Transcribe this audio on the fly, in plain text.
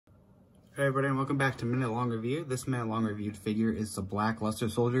Hey everybody, and welcome back to Minute Long Review. This Minute Long Reviewed figure is the Black Luster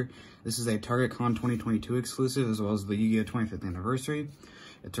Soldier. This is a Target Con 2022 exclusive, as well as the Yu-Gi-Oh! 25th anniversary.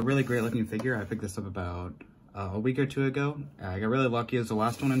 It's a really great looking figure. I picked this up about a week or two ago. I got really lucky. It was the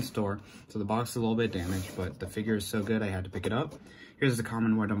last one in store, so the box is a little bit damaged, but the figure is so good I had to pick it up. Here's the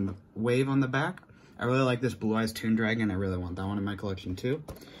common wave on the back. I really like this Blue Eyes Toon Dragon. I really want that one in my collection too.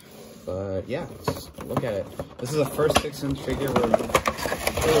 But yeah, let's look at it. This is a first 6-inch figure.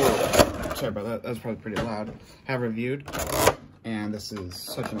 Sorry about that. That's probably pretty loud. Have reviewed, and this is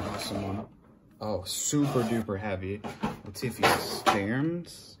such an awesome one. Oh, super duper heavy. Let's see if he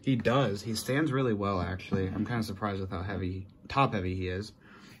stands. He does. He stands really well, actually. I'm kind of surprised with how heavy, top heavy he is.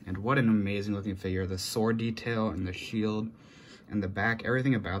 And what an amazing looking figure. The sword detail and the shield and the back,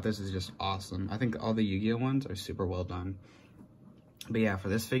 everything about this is just awesome. I think all the Yu-Gi-Oh! Ones are super well done. But yeah, for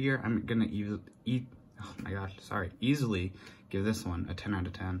this figure, I'm gonna easily give this one a 10 out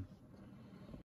of 10.